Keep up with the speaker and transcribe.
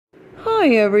Hi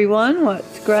everyone,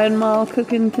 what's Grandma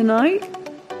cooking tonight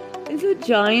is a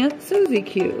giant Suzie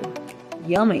cube.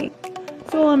 Yummy.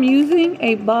 So I'm using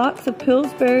a box of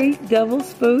Pillsbury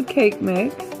Devil's Food cake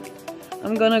mix.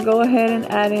 I'm going to go ahead and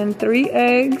add in 3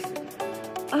 eggs,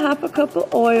 a half a cup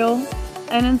of oil,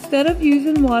 and instead of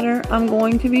using water, I'm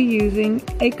going to be using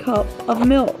a cup of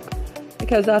milk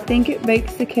because I think it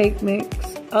makes the cake mix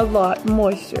a lot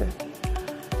moister.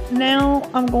 Now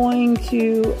I'm going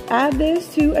to add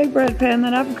this to a bread pan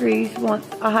that I've greased once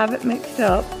I have it mixed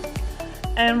up.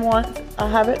 And once I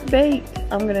have it baked,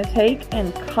 I'm going to take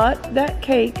and cut that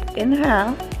cake in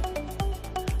half.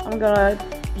 I'm going to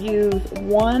use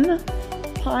 1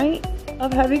 pint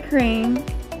of heavy cream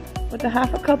with a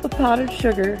half a cup of powdered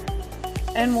sugar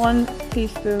and 1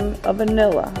 teaspoon of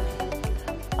vanilla.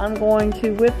 I'm going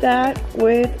to whip that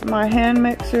with my hand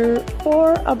mixer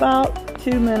for about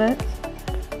 2 minutes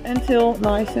until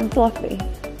nice and fluffy.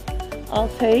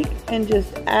 I'll take and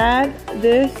just add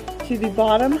this to the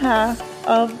bottom half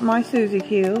of my Suzie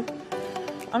cube.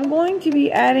 I'm going to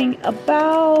be adding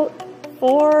about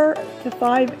 4 to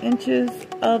 5 inches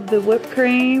of the whipped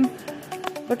cream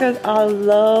because I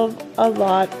love a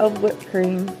lot of whipped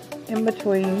cream in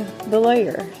between the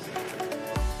layers.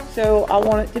 So I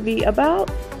want it to be about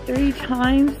 3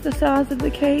 times the size of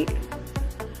the cake.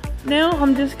 Now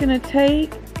I'm just going to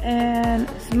take and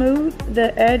smooth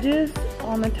the edges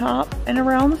on the top and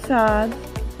around the sides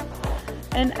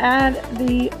and add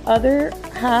the other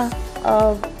half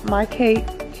of my cake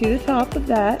to the top of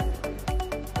that,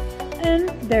 and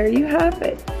there you have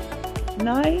it.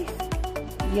 Nice,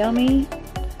 yummy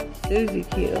Suzie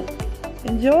cube.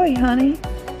 Enjoy, honey.